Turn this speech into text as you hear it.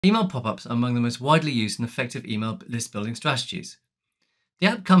Email pop-ups are among the most widely used and effective email list building strategies. The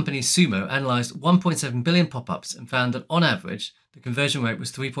app company 𝒂𝒐𝒏 analysed 1.7 billion pop-ups and found that on average, the conversion rate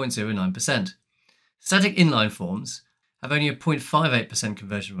was 3.09%. Static inline forms have only a 0.58%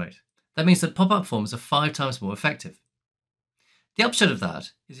 conversion rate. That means that pop-up forms are 5 times more effective. The upshot of that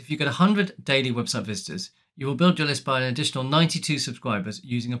is if you get 100 daily website visitors, you will build your list by an additional 92 subscribers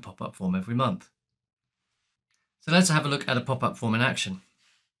using a pop-up form every month. So let's have a look at a pop-up form in action.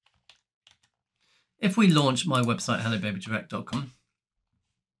 If we launch my website hellobabydirect.com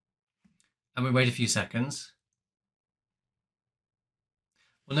and we wait a few seconds,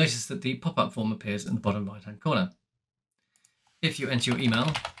 we'll notice that the pop-up form appears in the bottom right-hand corner. If you enter your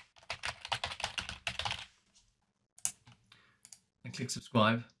email and click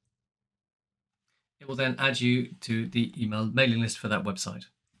subscribe, it will then add you to the email mailing list for that website.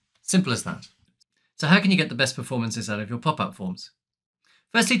 Simple as that. So how can you get the best performances out of your pop-up forms?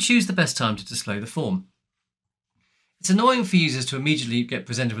 Firstly, choose the best time to display the form. It's annoying for users to immediately get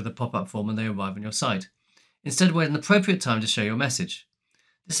presented with a pop-up form when they arrive on your site. Instead, wait an appropriate time to show your message.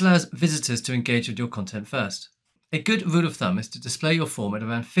 This allows visitors to engage with your content first. A good rule of thumb is to display your form at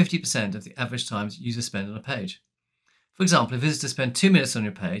around 50% of the average time users spend on a page. For example, if visitors spend 2 minutes on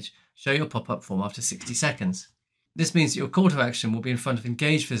your page, show your pop-up form after 60 seconds. This means that your call to action will be in front of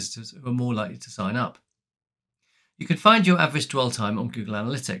engaged visitors who are more likely to sign up. You can find your average dwell time on Google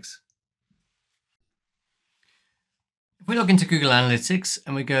Analytics. If we log into Google Analytics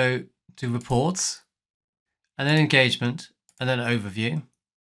and we go to Reports, and then Engagement, and then Overview,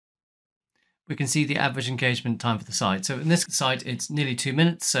 we can see the average engagement time for the site. So in this site, it's nearly 2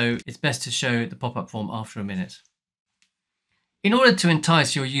 minutes, so it's best to show the pop-up form after a minute. In order to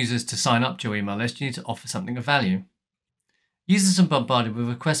entice your users to sign up to your email list, you need to offer something of value. Users are bombarded with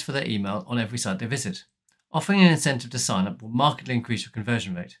requests for their email on every site they visit. Offering an incentive to sign up will markedly increase your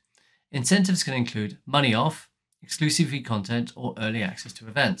conversion rate. Incentives can include money off, exclusive free content, or early access to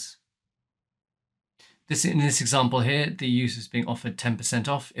events. In this example here, the user is being offered 10%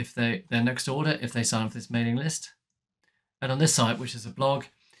 off if their next order if they sign up for this mailing list. And on this site, which is a blog,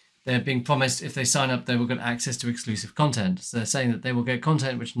 they're being promised if they sign up, they will get access to exclusive content. So they're saying that they will get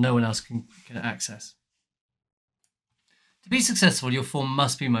content which no one else can access. To be successful, your form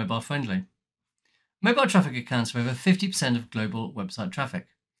must be mobile friendly. Mobile traffic accounts for over 50% of global website traffic.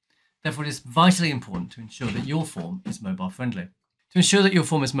 Therefore, it is vitally important to ensure that your form is mobile friendly. To ensure that your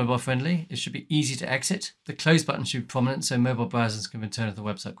form is mobile friendly, it should be easy to exit. The close button should be prominent so mobile browsers can return to the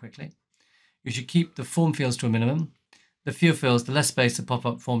website quickly. You should keep the form fields to a minimum. The fewer fields, the less space the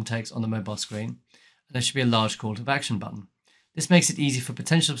pop-up form takes on the mobile screen. And there should be a large call to action button. This makes it easy for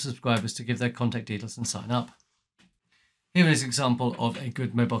potential subscribers to give their contact details and sign up. Here is an example of a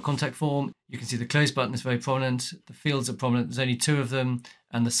good mobile contact form. You can see the close button is very prominent, the fields are prominent, there's only 2 of them,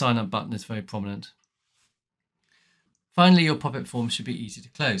 and the sign up button is very prominent. Finally, your pop-up form should be easy to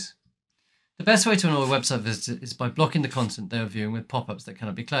close. The best way to annoy website visitors is by blocking the content they are viewing with pop-ups that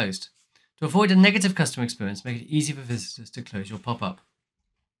cannot be closed. To avoid a negative customer experience, make it easy for visitors to close your pop-up.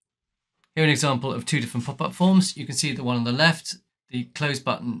 Here an example of 2 different pop-up forms. You can see the one on the left, the close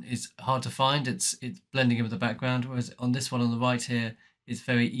button is hard to find, it's blending in with the background, whereas on this one on the right here, it's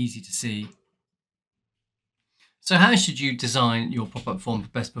very easy to see. So how should you design your pop-up form for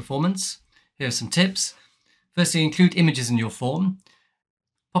best performance? Here are some tips. Firstly, include images in your form.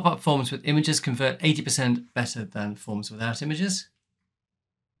 Pop-up forms with images convert 80% better than forms without images.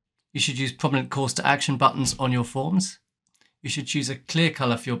 You should use prominent calls to action buttons on your forms. You should choose a clear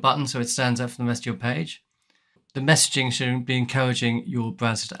color for your button so it stands out from the rest of your page. The messaging should be encouraging your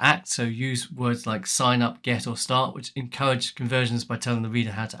browser to act, so use words like sign up, get, or start, which encourage conversions by telling the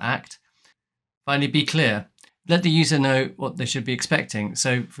reader how to act. Finally, be clear. Let the user know what they should be expecting.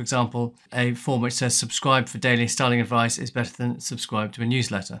 So, for example, a form which says subscribe for daily styling advice is better than subscribe to a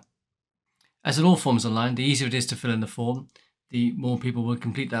newsletter. As in all forms online, the easier it is to fill in the form, the more people will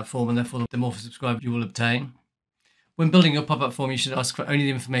complete that form, and therefore the more subscribers you will obtain. When building your pop-up form, you should ask for only the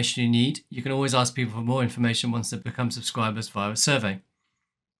information you need. You can always ask people for more information once they've become subscribers via a survey.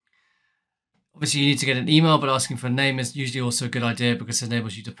 Obviously, you need to get an email, but asking for a name is usually also a good idea because it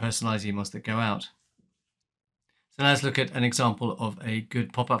enables you to personalize emails that go out. So now let's look at an example of a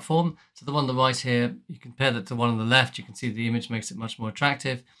good pop-up form. So the one on the right here, you compare that to the one on the left. You can see the image makes it much more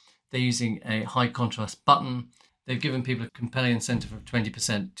attractive. They're using a high contrast button. They've given people a compelling incentive of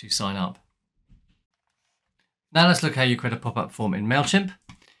 20% to sign up. Now let's look how you create a pop-up form in MailChimp.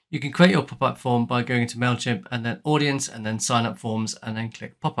 You can create your pop-up form by going into MailChimp and then Audience and then Sign Up Forms and then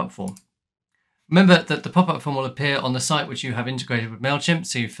click Pop-up Form. Remember that the pop-up form will appear on the site which you have integrated with MailChimp,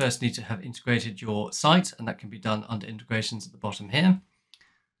 so you first need to have integrated your site, and that can be done under Integrations at the bottom here.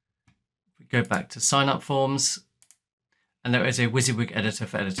 go back to sign up forms, and there is a WYSIWYG editor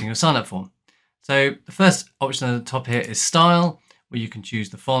for editing your sign up form. So the first option at the top here is style, where you can choose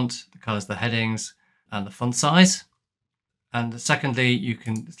the font, the colors, the headings, and the font size. And secondly, you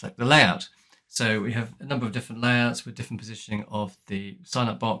can select the layout. So we have a number of different layouts with different positioning of the sign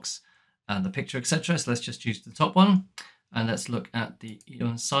up box and the picture, etc. So let's just choose the top one, and let's look at the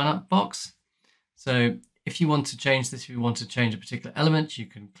sign up box. So if you want to change this, if you want to change a particular element, you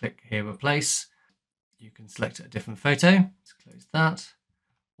can click here, replace. You can select a different photo. Let's close that.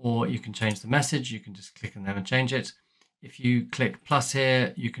 Or you can change the message. You can just click on there and change it. If you click plus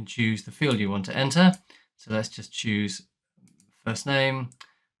here, you can choose the field you want to enter. So let's just choose first name,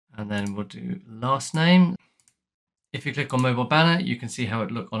 and then we'll do last name. If you click on mobile banner, you can see how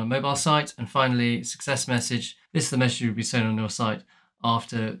it looks on a mobile site. And finally, success message. This is the message will be shown on your site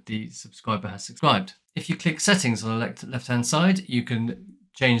after the subscriber has subscribed. If you click settings on the left-hand side, you can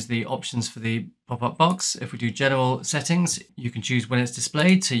change the options for the pop-up box. If we do general settings, you can choose when it's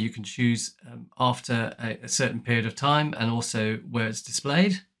displayed. So you can choose after a certain period of time and also where it's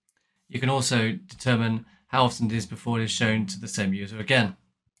displayed. You can also determine how often it is before it is shown to the same user again.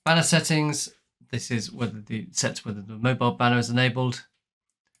 Banner settings, this is whether the mobile banner is enabled.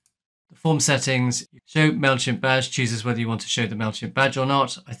 The form settings, show MailChimp badge, chooses whether you want to show the MailChimp badge or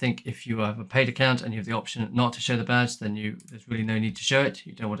not. I think if you have a paid account and you have the option not to show the badge, then there's really no need to show it.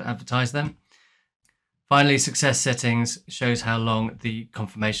 You don't want to advertise them. Finally, success settings shows how long the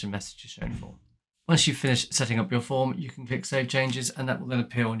confirmation message is shown for. Once you've finished setting up your form, you can click Save Changes, and that will then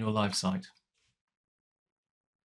appear on your live site.